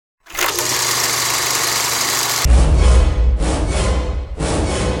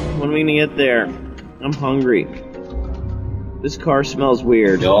don't mean to get there. I'm hungry. This car smells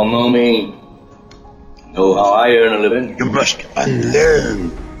weird. You all know me. Know how I earn a living. You must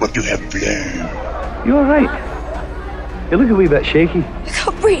unlearn what you have learned. You all right? You look a wee bit shaky. I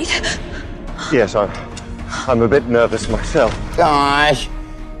can't breathe. Yes, I'm a bit nervous myself. Gosh,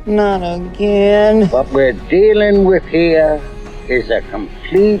 not again. What we're dealing with here is a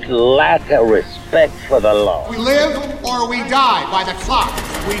complete lack of respect for the law. We live or we die by the clock.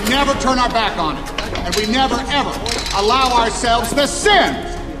 We never turn our back on it. And we never, ever allow ourselves the sin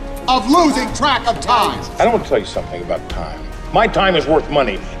of losing track of time. I don't tell you something about time. My time is worth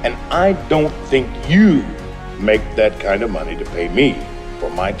money, and I don't think you make that kind of money to pay me for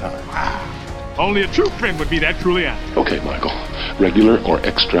my time. Only a true friend would be that truly honest. Okay, Michael. Regular or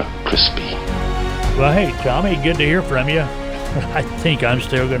extra crispy? Well, hey, Tommy, good to hear from you. I think I'm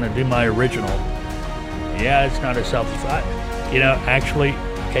still going to do my original. Yeah, it's not as self-satisfied. Actually,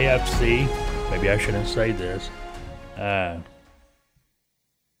 KFC, maybe I shouldn't say this. Well,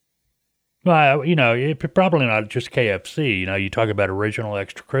 probably not just KFC. You talk about original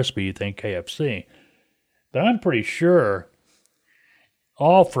extra crispy, you think KFC. But I'm pretty sure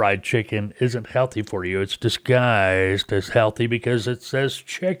all fried chicken isn't healthy for you. It's disguised as healthy because it says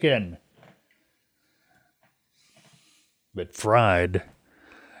chicken. But fried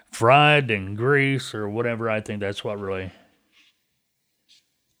in grease or whatever, I think that's what really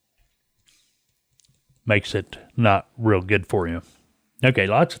makes it not real good for you. Okay,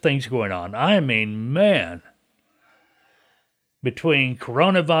 lots of things going on. I mean, man, between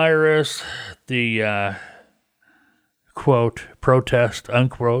coronavirus, the quote, protest,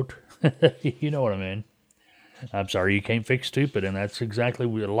 unquote, you know what I mean. I'm sorry, you can't fix stupid, and that's exactly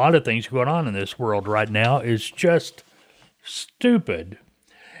what a lot of things going on in this world right now is just stupid.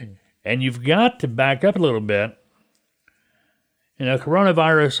 And you've got to back up a little bit.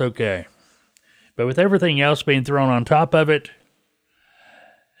 Coronavirus, okay. But with everything else being thrown on top of it,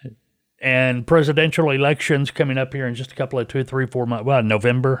 and presidential elections coming up here in just a couple of 2, 3, 4 months,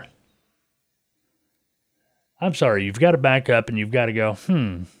 November. I'm sorry, you've got to back up and you've got to go,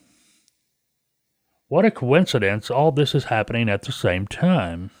 what a coincidence all this is happening at the same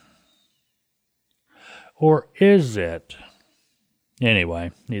time. Or is it?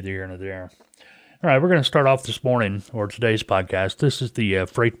 Anyway, neither here nor there. All right, we're going to start off this morning, or today's podcast. This is the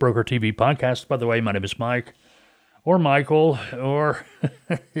Freight Broker TV podcast. By the way, my name is Mike, or Michael, or,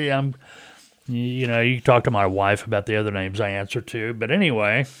 you can talk to my wife about the other names I answer to. But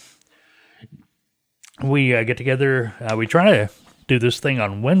anyway, we get together. We try to do this thing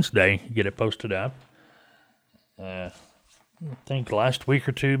on Wednesday, get it posted up. I think last week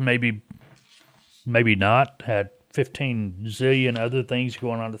or two, maybe not, had 15 zillion other things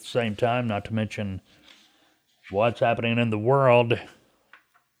going on at the same time, not to mention what's happening in the world.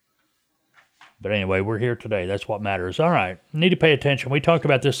 But anyway, we're here today. That's what matters. All right, need to pay attention. We talked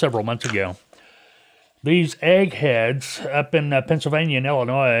about this several months ago. These eggheads up in Pennsylvania and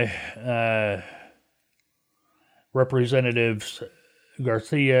Illinois, Representatives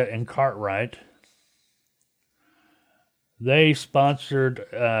Garcia and Cartwright, they sponsored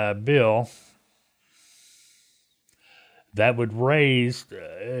a bill that would raise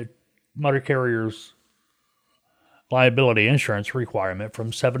motor carriers' liability insurance requirement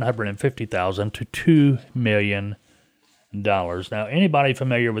from $750,000 to $2 million. Now, anybody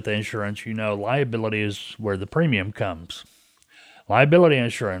familiar with insurance, liability is where the premium comes. Liability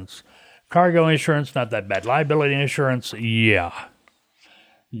insurance. Cargo insurance, not that bad. Liability insurance, yeah.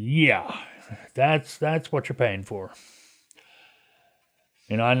 That's what you're paying for.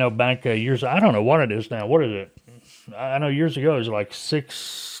 I know back years, I don't know what it is now. What is it? I know years ago it was like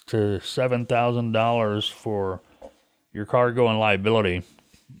 $6,000 to $7,000 for your cargo and liability.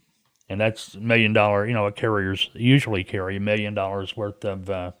 And that's $1 million, carriers usually carry $1 million worth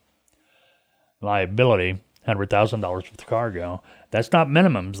of liability, $100,000 worth of cargo. That's not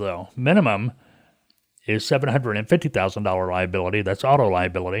minimums, though. Minimum is $750,000 liability. That's auto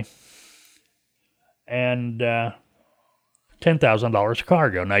liability. And $10,000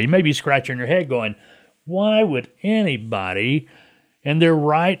 cargo. Now, you may be scratching your head going, why would anybody in their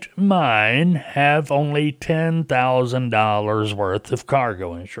right mind have only $10,000 worth of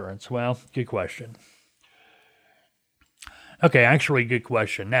cargo insurance? Well, good question. Okay, actually, good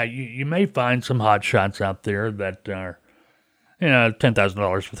question. Now, you may find some hot shots out there that are, $10,000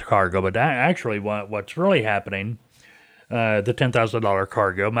 worth of cargo, but actually what's really happening, the $10,000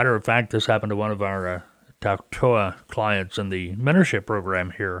 cargo, matter of fact, this happened to one of our Tautoa clients in the mentorship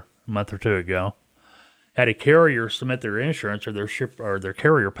program here a month or two ago. Had a carrier submit their insurance or their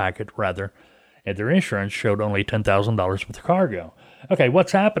carrier packet rather, and their insurance showed only $10,000 worth of cargo. Okay,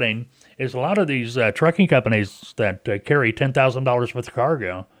 what's happening is a lot of these trucking companies that carry $10,000 worth of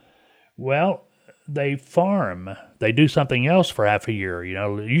cargo, well, they farm. They do something else for half a year.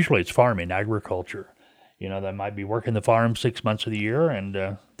 Usually it's farming, agriculture. They might be working the farm 6 months of the year, and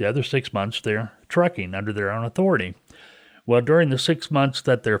the other 6 months they're trucking under their own authority. Well, during the 6 months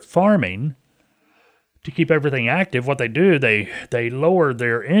that they're farming, to keep everything active, what they do, they lower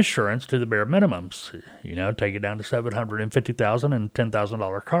their insurance to the bare minimums. Take it down to $750,000 and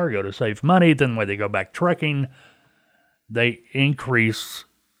 $10,000 cargo to save money. Then when they go back trucking, they increase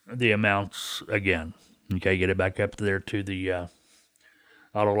the amounts again. Okay, get it back up there to the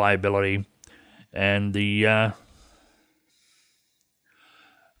auto liability and the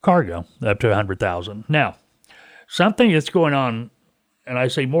cargo up to $100,000. Now, something that's going on, and I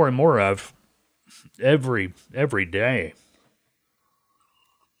see more and more of every day,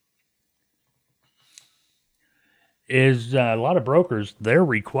 is a lot of brokers, they're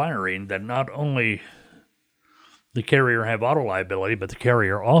requiring that not only the carrier have auto liability, but the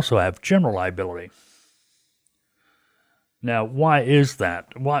carrier also have general liability. Now, why is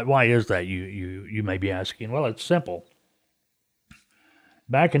that? Why is that, you may be asking? Well, it's simple.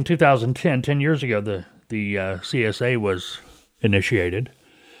 Back in 2010, 10 years ago, the CSA was initiated,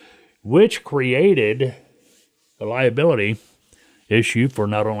 which created a liability issue for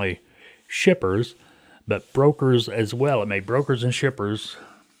not only shippers, but brokers as well. It made brokers and shippers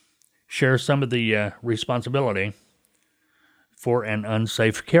share some of the responsibility for an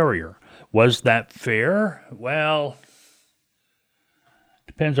unsafe carrier. Was that fair? Well,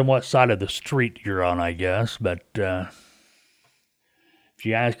 depends on what side of the street you're on, I guess. But if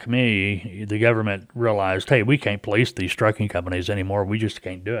you ask me, the government realized, hey, we can't police these trucking companies anymore. We just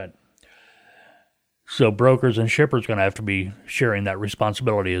can't do it. So brokers and shippers are going to have to be sharing that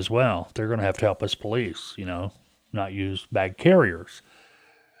responsibility as well. They're going to have to help us police, not use bad carriers.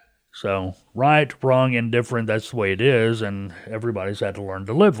 So right, wrong, indifferent, that's the way it is, and everybody's had to learn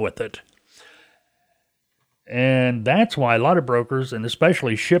to live with it. And that's why a lot of brokers, and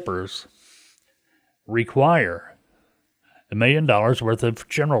especially shippers, require $1 million worth of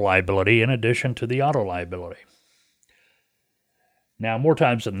general liability in addition to the auto liability. Now, more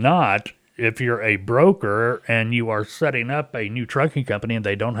times than not, if you're a broker and you are setting up a new trucking company and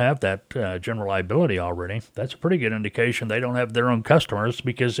they don't have that general liability already, that's a pretty good indication they don't have their own customers,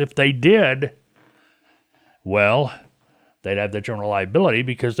 because if they did, well, they'd have the general liability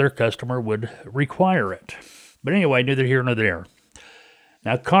because their customer would require it. But anyway, neither here nor there.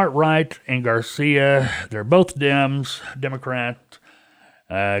 Now, Cartwright and Garcia, they're both Democrat.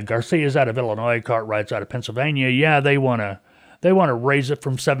 Garcia's out of Illinois, Cartwright's out of Pennsylvania. Yeah, they want to raise it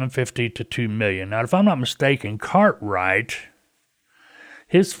from $750,000 to $2 million. Now, if I'm not mistaken, Cartwright,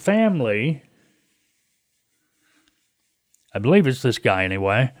 his family, I believe it's this guy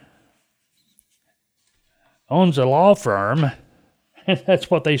anyway, owns a law firm, and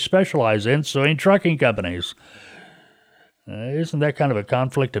that's what they specialize in, suing trucking companies. Isn't that kind of a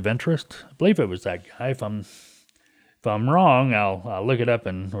conflict of interest? I believe it was that guy. If I'm wrong, I'll look it up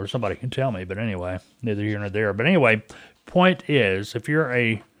or somebody can tell me. But anyway, neither here nor there. But anyway, point is, if you're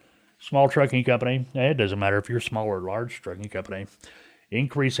a small trucking company, it doesn't matter if you're a small or large trucking company,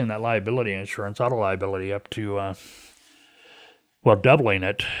 increasing that liability insurance, auto liability up to, doubling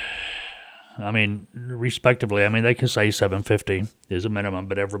it. I mean, respectively, they can say $750,000 is a minimum,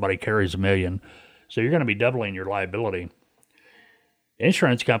 but everybody carries $1 million. So you're going to be doubling your liability.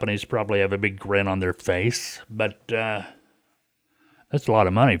 Insurance companies probably have a big grin on their face, but that's a lot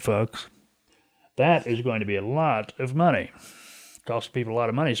of money, folks. That is going to be a lot of money. It costs people a lot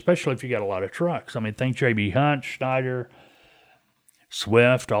of money, especially if you got a lot of trucks. Think J.B. Hunt, Schneider,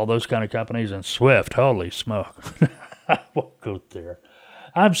 Swift, all those kind of companies. And Swift, holy smoke. I won't go there.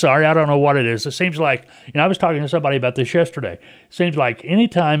 I'm sorry, I don't know what it is. It seems like, I was talking to somebody about this yesterday. It seems like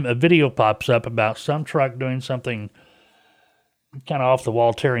anytime a video pops up about some truck doing something kind of off the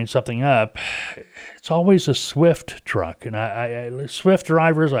wall, tearing something up, it's always a Swift truck. And I Swift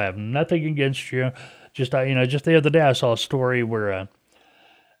drivers, I have nothing against you. Just the other day I saw a story where,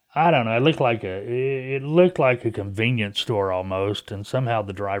 I don't know, it looked like a convenience store almost, and somehow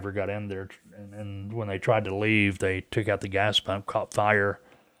the driver got in there, and when they tried to leave, they took out the gas pump, caught fire,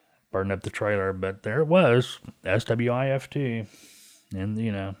 burned up the trailer, but there it was, SWIFT,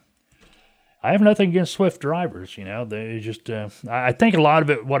 and, I have nothing against Swift drivers, they just, I think a lot of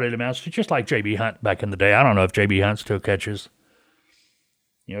it, what it amounts to, just like J.B. Hunt back in the day. I don't know if J.B. Hunt still catches,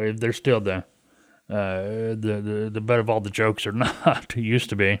 if they're still the butt of all the jokes or not. It used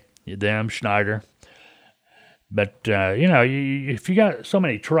to be them, Schneider. But, if you got so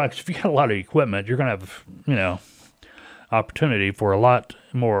many trucks, if you got a lot of equipment, you're going to have, opportunity for a lot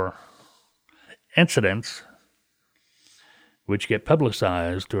more incidents which get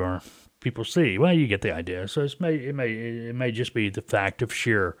publicized or people see. Well, you get the idea. So it may just be the fact of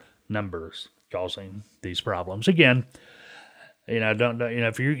sheer numbers causing these problems. Again,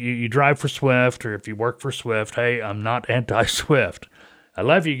 if you drive for Swift or if you work for Swift, hey, I'm not anti-Swift. I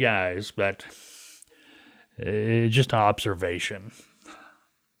love you guys, but it's just an observation.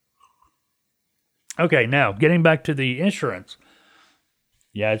 Okay, now getting back to the insurance.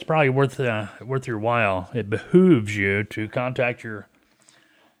 Yeah, it's probably worth your while. It behooves you to contact your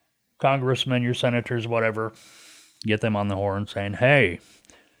congressmen, your senators, whatever. Get them on the horn saying, hey,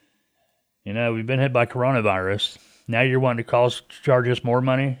 we've been hit by coronavirus. Now you're wanting to charge us more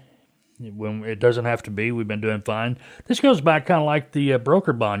money when it doesn't have to be. We've been doing fine. This goes back kind of like the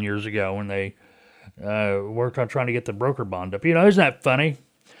broker bond years ago when they worked on trying to get the broker bond up. Isn't that funny?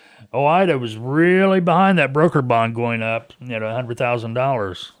 OIDA was really behind that broker bond going up,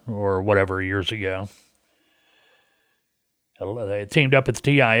 $100,000 or whatever years ago. They teamed up with the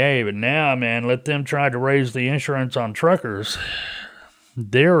TIA, but now, man, let them try to raise the insurance on truckers.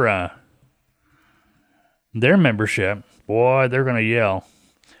 Their membership, boy, they're going to yell.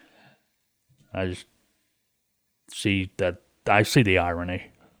 I just see the irony.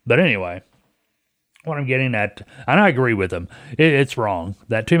 But anyway, what I'm getting at, and I agree with them, it's wrong.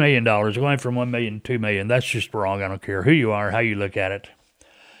 That $2 million, going from $1 million to $2 million, that's just wrong. I don't care who you are, how you look at it.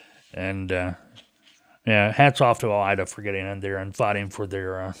 And, hats off to OIDA for getting in there and fighting for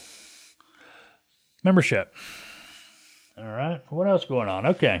their membership. All right, what else going on?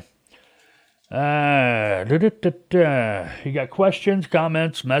 Okay. You got questions,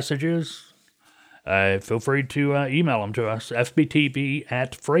 comments, messages? Feel free to email them to us,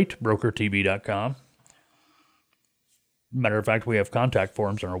 fbtv@freightbrokertv.com. Matter of fact, we have contact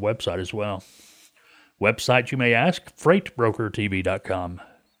forms on our website as well. Website, you may ask, freightbrokertv.com.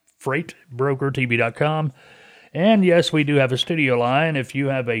 freightbrokertv.com. And yes, we do have a studio line. If you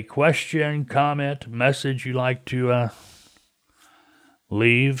have a question, comment, message you'd like to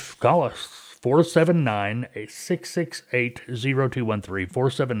leave, call us. 479-668-0213.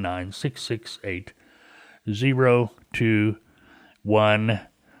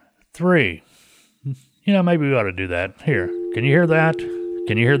 479-668-0213. Maybe we ought to do that. Here, can you hear that?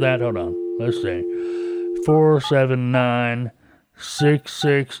 Hold on. Let's see.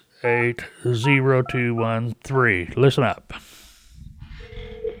 479-668-0213. Listen up.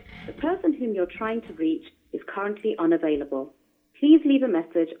 The person whom you're trying to reach is currently unavailable. Please leave a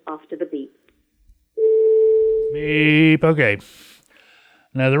message after the beep. Beep. Okay.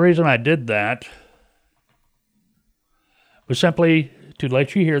 Now, the reason I did that was simply to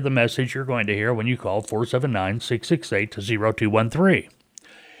let you hear the message you're going to hear when you call 479-668-0213.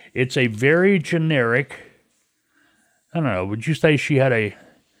 It's a very generic, I don't know, would you say she had a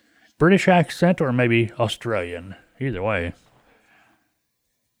British accent or maybe Australian? Either way.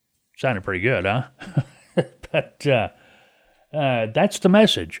 Sounded pretty good, huh? But that's the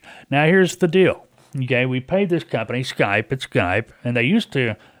message. Now, here's the deal. Okay, we paid this company, Skype, it's Skype, and they used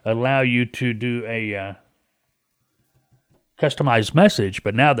to allow you to do a customized message,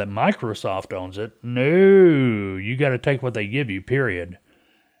 but now that Microsoft owns it, no, you got to take what they give you, period.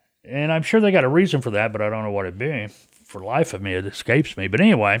 And I'm sure they got a reason for that, but I don't know what it'd be. For the life of me, it escapes me. But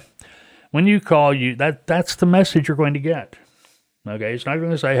anyway, when you call, that's the message you're going to get. Okay, it's not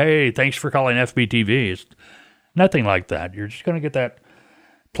going to say, hey, thanks for calling FBTV. It's nothing like that. You're just going to get that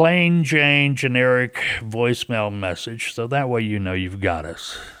plain Jane generic voicemail message, so that way you know you've got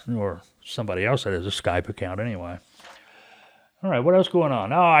us, or somebody else that has a Skype account anyway. All right, what else going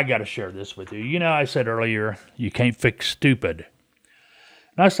on? Oh, I got to share this with you. I said earlier, you can't fix stupid.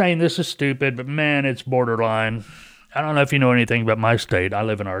 Not saying this is stupid, but man, it's borderline. I don't know if you know anything about my state. I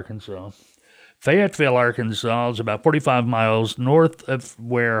live in Arkansas. Fayetteville, Arkansas is about 45 miles north of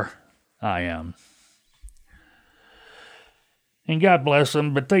where I am. And God bless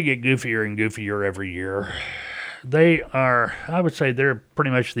them, but they get goofier and goofier every year. They are, I would say they're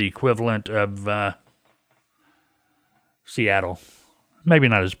pretty much the equivalent of Seattle. Maybe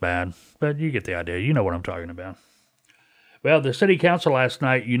not as bad, but you get the idea. You know what I'm talking about. Well, the city council last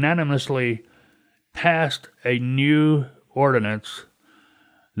night unanimously passed a new ordinance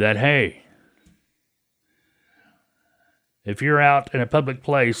that, hey, if you're out in a public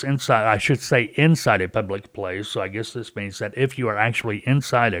place, inside a public place, so I guess this means that if you are actually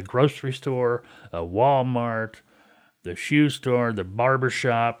inside a grocery store, a Walmart, the shoe store, the barber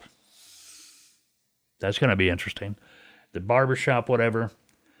shop, that's going to be interesting. The barber shop, whatever.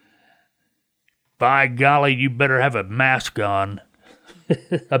 By golly, you better have a mask on.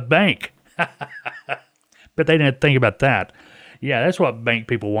 A bank. But they didn't think about that. Yeah, that's what bank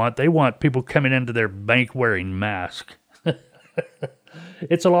people want. They want people coming into their bank wearing masks.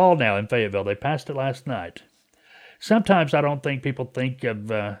 It's a law now in Fayetteville. They passed it last night. Sometimes I don't think people think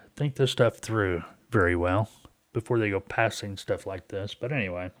this stuff through very well before they go passing stuff like this. But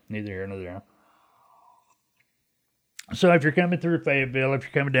anyway, neither here nor there. So if you're coming through Fayetteville, if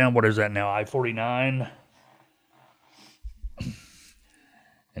you're coming down, what is that now, I-49?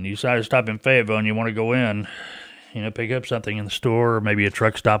 And you decide to stop in Fayetteville and you want to go in, pick up something in the store, or maybe a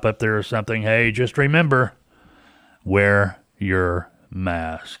truck stop up there or something. Hey, just remember, wear your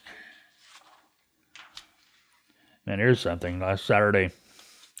mask. Man, here's something. Last Saturday,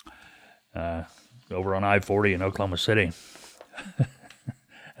 over on I-40 in Oklahoma City.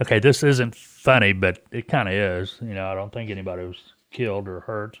 Okay, this isn't funny, but it kind of is. I don't think anybody was killed or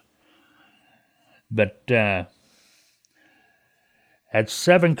hurt. But had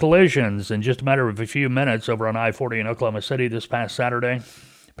 7 collisions in just a matter of a few minutes over on I-40 in Oklahoma City this past Saturday.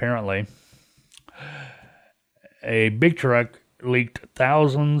 Apparently, a big truck leaked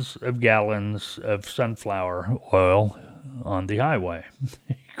thousands of gallons of sunflower oil on the highway.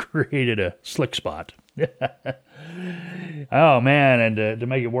 It created a slick spot. Oh, man, and to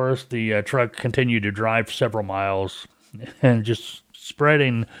make it worse, the truck continued to drive several miles and just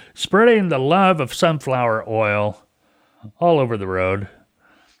spreading the love of sunflower oil all over the road.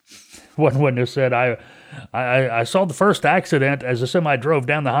 One witness said, I saw the first accident as the semi drove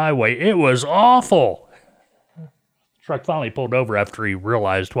down the highway. It was awful. The truck finally pulled over after he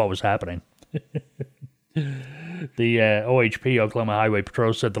realized what was happening. The OHP, Oklahoma Highway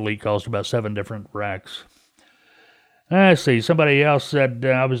Patrol, said the leak caused about 7 different wrecks. Let's see. Somebody else said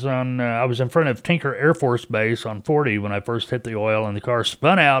I was in front of Tinker Air Force Base on 40 when I first hit the oil, and the car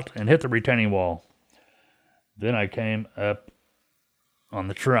spun out and hit the retaining wall. Then I came up on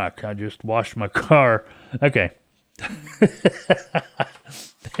the truck. I just washed my car. Okay.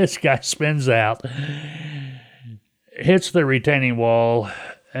 This guy spins out, hits the retaining wall,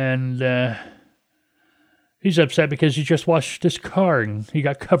 and he's upset because he just washed his car and he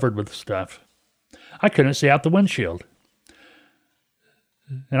got covered with stuff. I couldn't see out the windshield.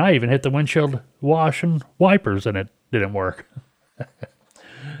 And I even hit the windshield wash and wipers and it didn't work.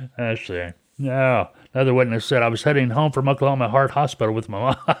 Let's see. No. Another witness said, I was heading home from Oklahoma Heart Hospital with my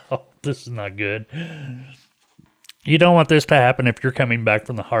mom. Oh, this is not good. You don't want this to happen if you're coming back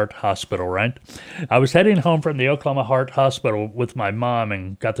from the heart hospital, right? I was heading home from the Oklahoma Heart Hospital with my mom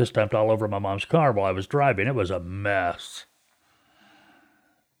and got this dumped all over my mom's car while I was driving. It was a mess.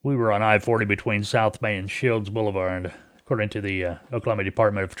 We were on I-40 between South May and Shields Boulevard. According to the Oklahoma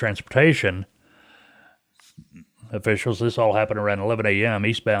Department of Transportation officials, this all happened around 11 a.m.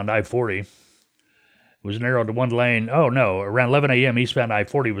 eastbound I-40. Was narrowed to one lane. Oh, no. Around 11 a.m. eastbound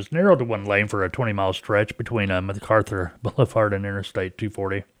I-40 was narrowed to one lane for a 20-mile stretch between MacArthur Boulevard and Interstate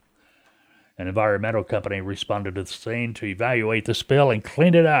 240. An environmental company responded to the scene to evaluate the spill and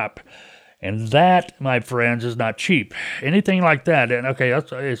clean it up. And that, my friends, is not cheap. Anything like that, and okay,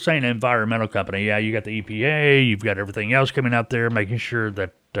 it's saying environmental company. Yeah, you got the EPA, you've got everything else coming out there, making sure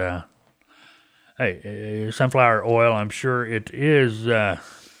that, sunflower oil, I'm sure it is, what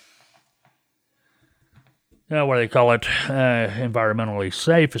do they call it, environmentally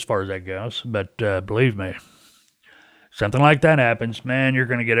safe as far as that goes. But believe me, something like that happens, man, you're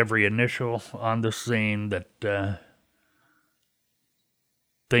going to get every initial on the scene that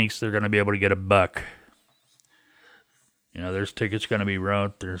thinks they're going to be able to get a buck. There's tickets going to be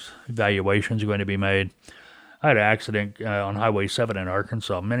wrote. There's evaluations going to be made. I had an accident on Highway 7 in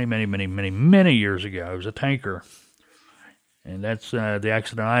Arkansas many years ago. It was a tanker. And that's the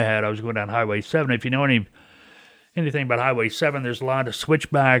accident I had. I was going down Highway 7. If you know anything about Highway 7, there's a lot of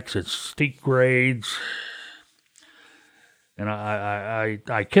switchbacks. It's steep grades. And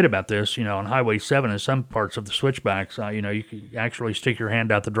I kid about this, on Highway 7 in some parts of the switchbacks, you can actually stick your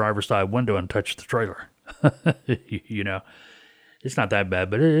hand out the driver's side window and touch the trailer. It's not that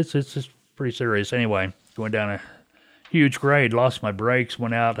bad, but it's just pretty serious. Anyway, going down a huge grade, lost my brakes,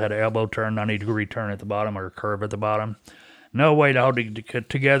 went out, had an elbow turn, 90-degree turn at the bottom or a curve at the bottom. No way to hold it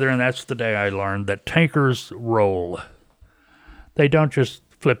together, and that's the day I learned that tankers roll. They don't just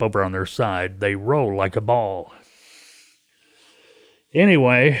flip over on their side. They roll like a ball.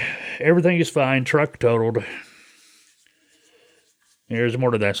 Anyway, everything is fine. Truck totaled. There's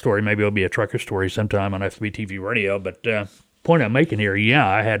more to that story. Maybe it'll be a trucker story sometime on FB TV radio. But point I'm making here,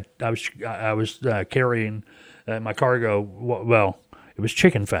 I was carrying my cargo. Well, it was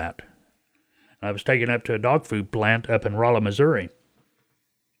chicken fat. I was taken up to a dog food plant up in Rolla, Missouri.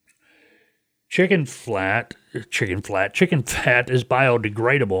 Chicken fat chicken fat. Chicken fat is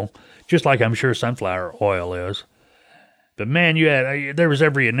biodegradable, just like I'm sure sunflower oil is. But man, there was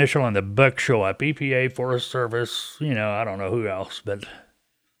every initial on the book show up. EPA, Forest Service, I don't know who else, but,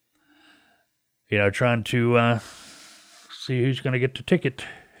 trying to see who's going to get the ticket.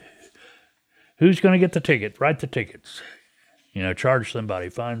 Who's going to get the ticket? Write the tickets. Charge somebody,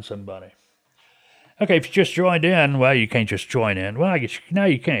 find somebody. Okay, if you just joined in, well, you can't just join in. Well, I guess no,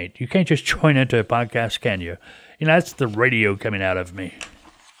 you can't. You can't just join into a podcast, can you? That's the radio coming out of me.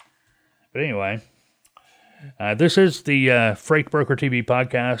 But anyway, this is the Freight Broker TV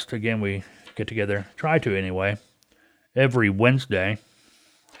podcast. Again, we get together, try to anyway, every Wednesday.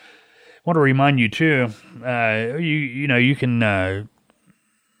 I want to remind you too, you can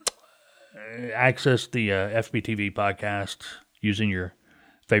access the FBTV podcast using your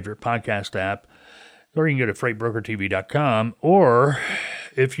favorite podcast app. Or you can go to freightbrokertv.com, or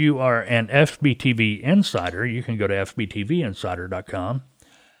if you are an FBTV insider, you can go to fbtvinsider.com,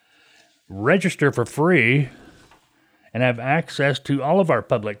 register for free, and have access to all of our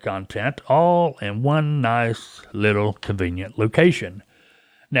public content, all in one nice little convenient location.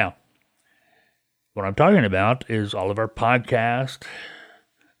 Now, what I'm talking about is all of our podcast,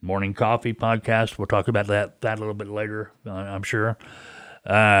 Morning Coffee podcast. We'll talk about that a little bit later, I'm sure.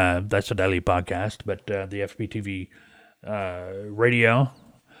 That's a daily podcast, but the FBTV radio,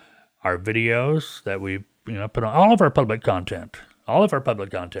 our videos that we put on, all of our public content,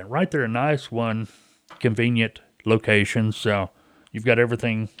 right there, a nice one, convenient location. So you've got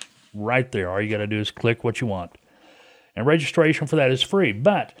everything right there. All you got to do is click what you want, and registration for that is free.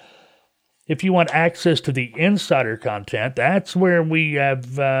 But if you want access to the insider content, that's where we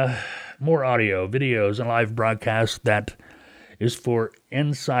have more audio, videos, and live broadcasts that is for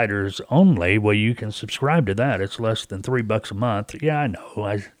insiders only. Well, you can subscribe to that. It's less than $3 a month. Yeah, I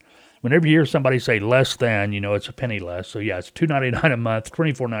know. Whenever you hear somebody say less than, it's a penny less. So yeah, it's $2.99 a month,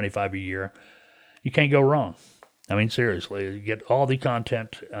 $24.95 a year. You can't go wrong. I mean, seriously, you get all the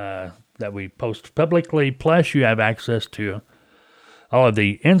content that we post publicly, plus you have access to all of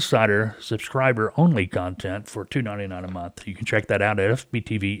the insider subscriber-only content for $2.99 a month. You can check that out at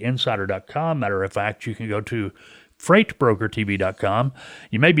fbtvinsider.com. Matter of fact, you can go to freightbrokertv.com.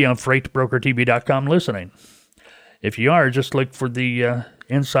 You may be on freightbrokertv.com listening. If you are, just look for the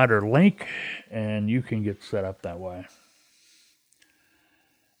insider link, and you can get set up that way.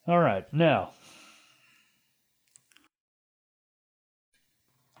 All right, now,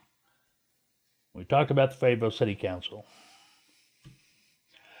 we talked about the Fayetteville City Council.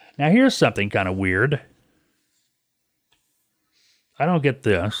 Now, here's something kind of weird. I don't get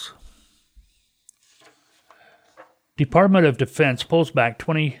this. Department of Defense pulls back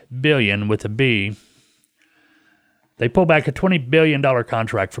 $20 billion with a B. They pull back a $20 billion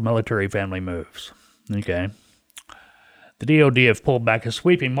contract for military family moves. Okay. The DoD have pulled back a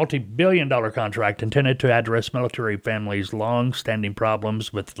sweeping multi-billion-dollar contract intended to address military families' long-standing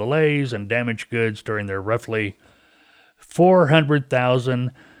problems with delays and damaged goods during their roughly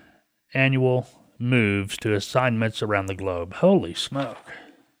 400,000 annual moves to assignments around the globe. Holy smoke.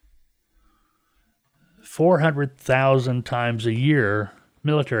 400,000 times a year,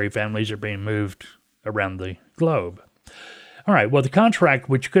 military families are being moved around the globe. All right, well, the contract,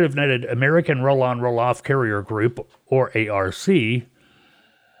 which could have netted American Roll-On Roll-Off Carrier Group, or ARC,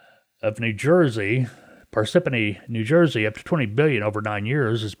 of New Jersey, Parsippany, New Jersey, up to $20 billion over 9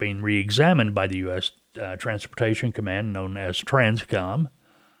 years, is being re-examined by the U.S. Transportation Command, known as TRANSCOM.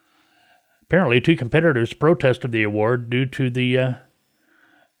 Apparently, two competitors protested the award due to the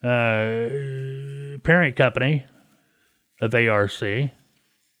parent company of ARC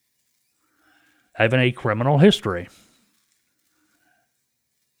having a criminal history.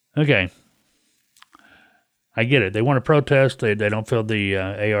 Okay. I get it. They want to protest. They don't feel the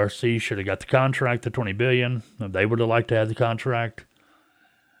ARC should have got the contract, the $20 billion. They would have liked to have the contract.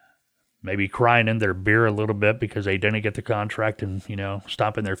 Maybe crying in their beer a little bit because they didn't get the contract and,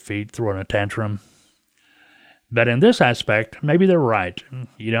 stomping their feet, throwing a tantrum. But in this aspect, maybe they're right. I'm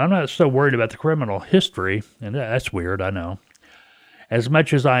not so worried about the criminal history, and that's weird, I know, as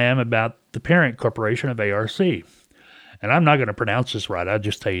much as I am about the parent corporation of ARC. And I'm not going to pronounce this right, I'll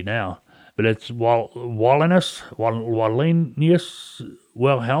just tell you now. But it's Wallenius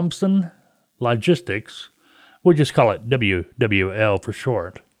Wilhelmsen Logistics. We'll just call it WWL for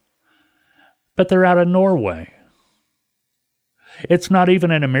short. But they're out of Norway. It's not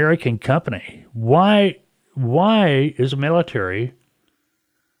even an American company. Why is a military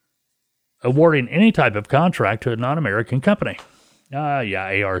awarding any type of contract to a non-American company?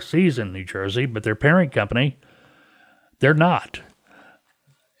 ARC's in New Jersey, but their parent company, they're not.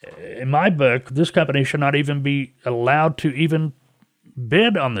 In my book, this company should not even be allowed to even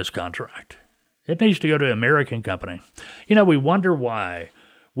bid on this contract. It needs to go to an American company. You know, we wonder why.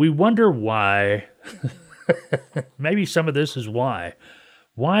 Maybe some of this is why.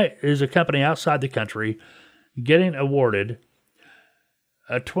 Why is a company outside the country getting awarded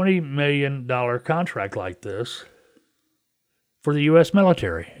a $20 million contract like this for the U.S.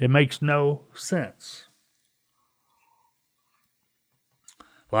 military? It makes no sense.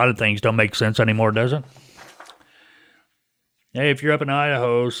 A lot of things don't make sense anymore, does it? Hey, if you're up in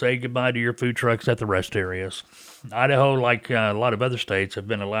Idaho, say goodbye to your food trucks at the rest areas. Idaho, like a lot of other states, have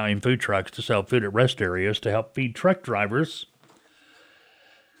been allowing food trucks to sell food at rest areas to help feed truck drivers.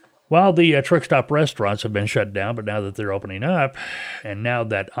 While the truck stop restaurants have been shut down, but now that they're opening up, and now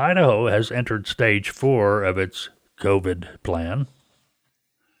that Idaho has entered stage 4 of its COVID plan,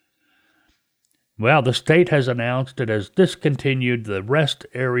 well, the state has announced it has discontinued the rest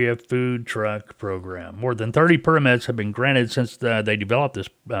area food truck program. More than 30 permits have been granted since they developed this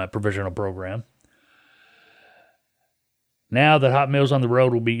provisional program. Now that hot meals on the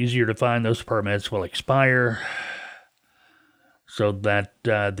road will be easier to find, those permits will expire so that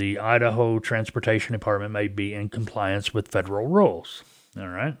the Idaho Transportation Department may be in compliance with federal rules. All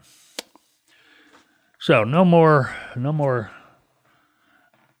right. So no more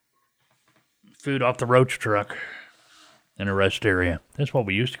food off the roach truck in a rest area. That's what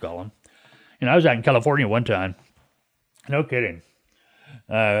we used to call them. You know, I was out in California one time. No kidding.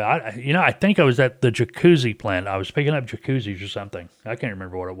 I think I was at the jacuzzi plant. I was picking up jacuzzis or something. I can't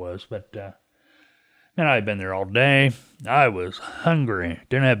remember what it was, but man, I had been there all day. I was hungry.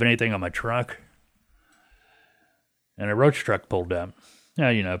 Didn't have anything on my truck. And a roach truck pulled up.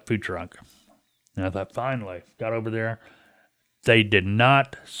 Yeah, food truck. And I thought, finally, got over there. They did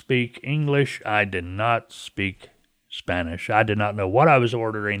not speak English. I did not speak Spanish. I did not know what I was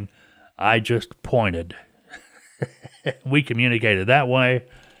ordering. I just pointed. We communicated that way,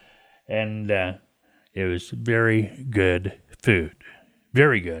 and it was very good food.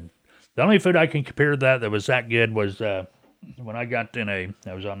 Very good. The only food I can compare to that was that good was when I got I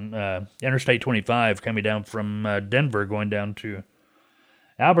was on Interstate 25 coming down from Denver going down to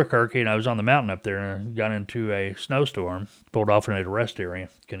Albuquerque, and I was on the mountain up there and got into a snowstorm, pulled off in a rest area,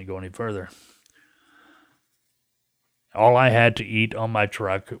 couldn't go any further. All I had to eat on my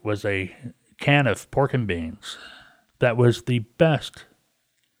truck was a can of pork and beans. That was the best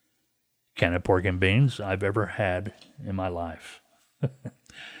can of pork and beans I've ever had in my life.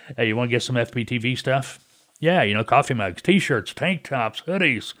 Hey, you want to get some FBTV stuff? Yeah, coffee mugs, t-shirts, tank tops,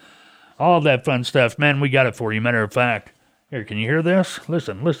 hoodies, all that fun stuff. Man, we got it for you. Matter of fact, here, can you hear this?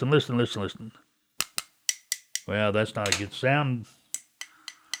 Listen. Well, that's not a good sound.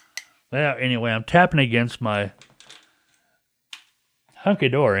 Well, anyway, I'm tapping against my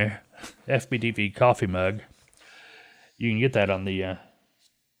hunky-dory FBTV coffee mug. You can get that on the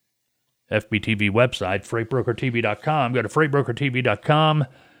FBTV website, freightbrokertv.com. Go to freightbrokertv.com,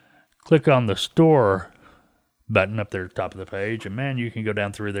 click on the store button up there at the top of the page, and man, you can go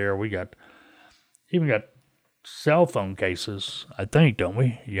down through there. We even got cell phone cases, I think, don't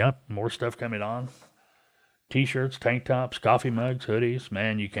we? Yep, more stuff coming on. T-shirts, tank tops, coffee mugs, hoodies.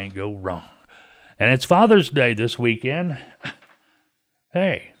 Man, you can't go wrong. And it's Father's Day this weekend.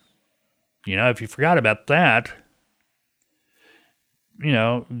 Hey, if you forgot about that,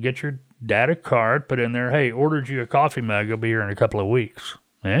 get your dad a card, put in there, hey, ordered you a coffee mug, it'll be here in a couple of weeks.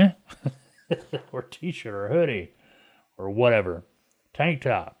 Or t-shirt or hoodie or whatever. Tank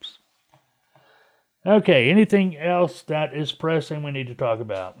tops. Okay, anything else that is pressing we need to talk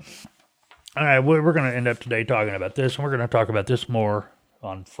about? All right, we're going to end up today talking about this, and we're going to talk about this more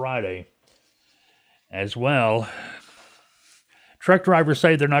on Friday as well. Truck drivers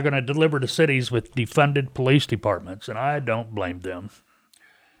say they're not going to deliver to cities with defunded police departments, and I don't blame them.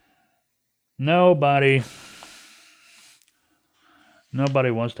 Nobody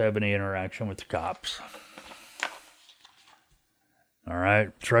wants to have any interaction with the cops. All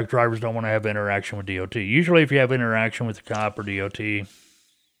right, truck drivers don't want to have interaction with DOT. Usually if you have interaction with the cop or DOT, it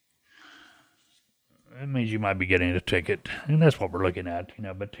means you might be getting a ticket, and that's what we're looking at,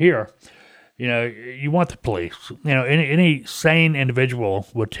 But here, you want the police. Any sane individual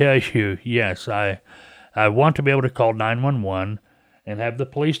would tell you, yes, I want to be able to call 911 and have the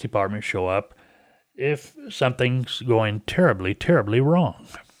police department show up if something's going terribly, terribly wrong.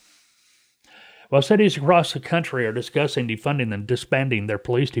 While cities across the country are discussing defunding and disbanding their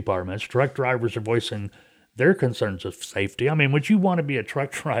police departments, truck drivers are voicing their concerns of safety. I mean, would you want to be a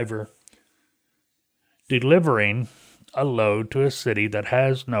truck driver delivering a load to a city that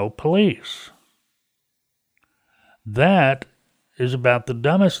has no police? That is about the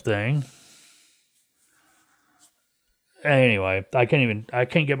dumbest thing. Anyway, I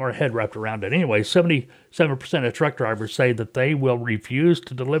can't get my head wrapped around it. Anyway, 77% of truck drivers say that they will refuse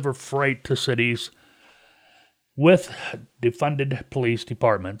to deliver freight to cities with defunded police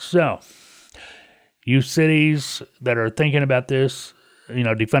departments. So, you cities that are thinking about this,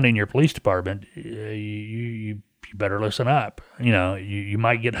 defunding your police department, you better listen up. You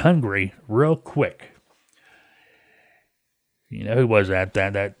might get hungry real quick. Who was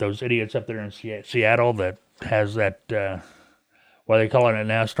that those idiots up there in Seattle that has that, what are they calling it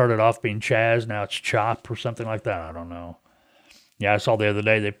now? Started off being Chaz, now it's Chop or something like that. I don't know. Yeah, I saw the other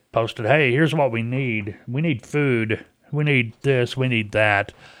day they posted, hey, here's what we need. We need food. We need this. We need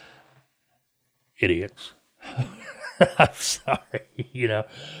that. Idiots. I'm sorry.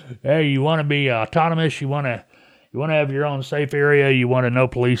 Hey, you want to be autonomous? You want to have your own safe area? You want a no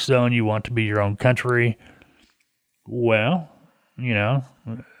police zone? You want to be your own country? Well, you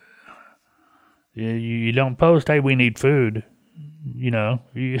don't post, hey, we need food. You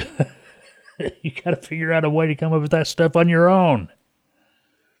got to figure out a way to come up with that stuff on your own.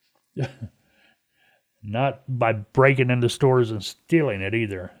 Not by breaking into stores and stealing it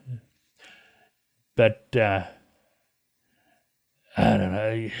either. But, I don't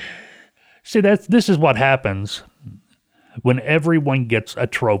know. See, this is what happens when everyone gets a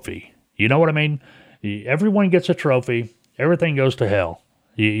trophy. You know what I mean? Everyone gets a trophy. Everything goes to hell.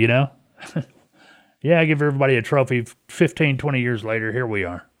 You know? Yeah, I give everybody a trophy. 15, 20 years later, here we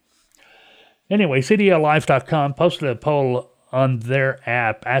are. Anyway, CDLLife.com posted a poll on their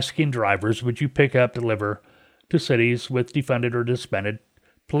app asking drivers, would you pick up, deliver to cities with defunded or disbanded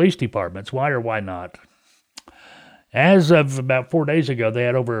police departments? Why or why not? As of about 4 days ago, they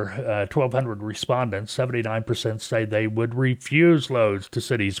had over 1,200 respondents. 79% say they would refuse loads to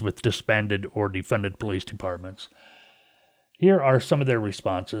cities with disbanded or defunded police departments. Here are some of their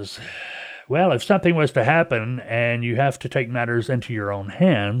responses. Well, if something was to happen and you have to take matters into your own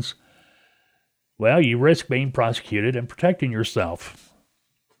hands, well, you risk being prosecuted and protecting yourself.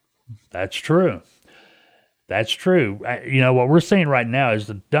 That's true. That's true. What we're seeing right now is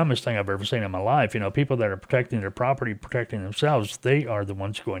the dumbest thing I've ever seen in my life. People that are protecting their property, protecting themselves, they are the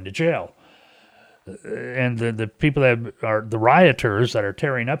ones going to jail. And the people that are the rioters that are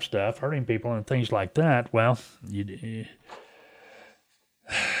tearing up stuff, hurting people and things like that, well,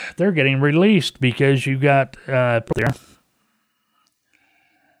 they're getting released because you got there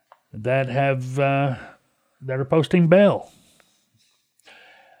that have that are posting bail.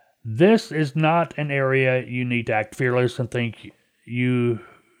 This is not an area you need to act fearless and think you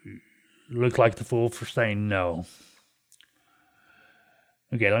look like the fool for saying no.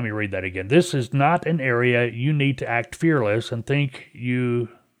 Okay, let me read that again. This is not an area you need to act fearless and think you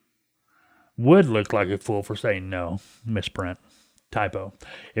would look like a fool for saying no. Misprint. Typo.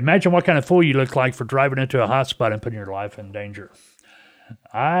 Imagine what kind of fool you look like for driving into a hot spot and putting your life in danger.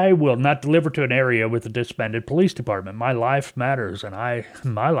 I will not deliver to an area with a disbanded police department. My life matters, and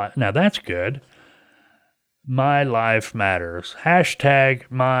now that's good. My life matters. Hashtag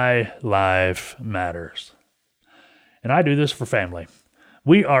my life matters. And I do this for family.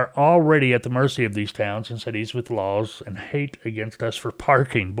 We are already at the mercy of these towns and cities with laws and hate against us for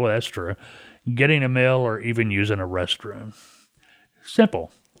parking. Boy, that's true. Getting a meal or even using a restroom.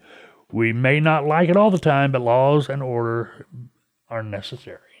 Simple. We may not like it all the time, but laws and order are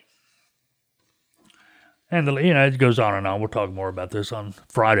necessary. And it goes on and on. We'll talk more about this on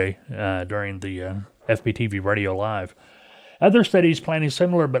Friday during the FBTV Radio Live. Other cities planning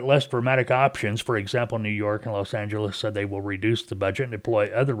similar but less dramatic options, for example, New York and Los Angeles, said they will reduce the budget and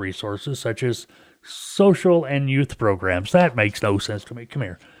deploy other resources such as social and youth programs. That makes no sense to me. Come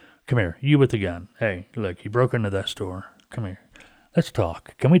here. You with the gun. Hey, look, you broke into that store. Come here. Let's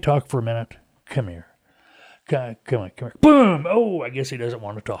talk. Can we talk for a minute? Come here. Come here. Boom! Oh, I guess he doesn't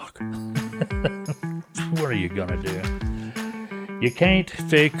want to talk. What are you going to do? You can't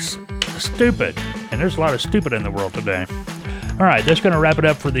fix stupid. And there's a lot of stupid in the world today. All right, that's going to wrap it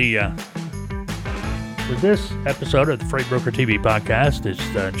up for this episode of the Freight Broker TV podcast. It's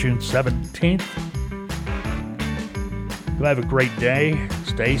June 17th. You have a great day.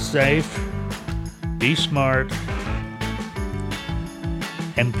 Stay safe. Be smart.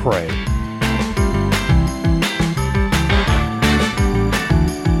 And pray.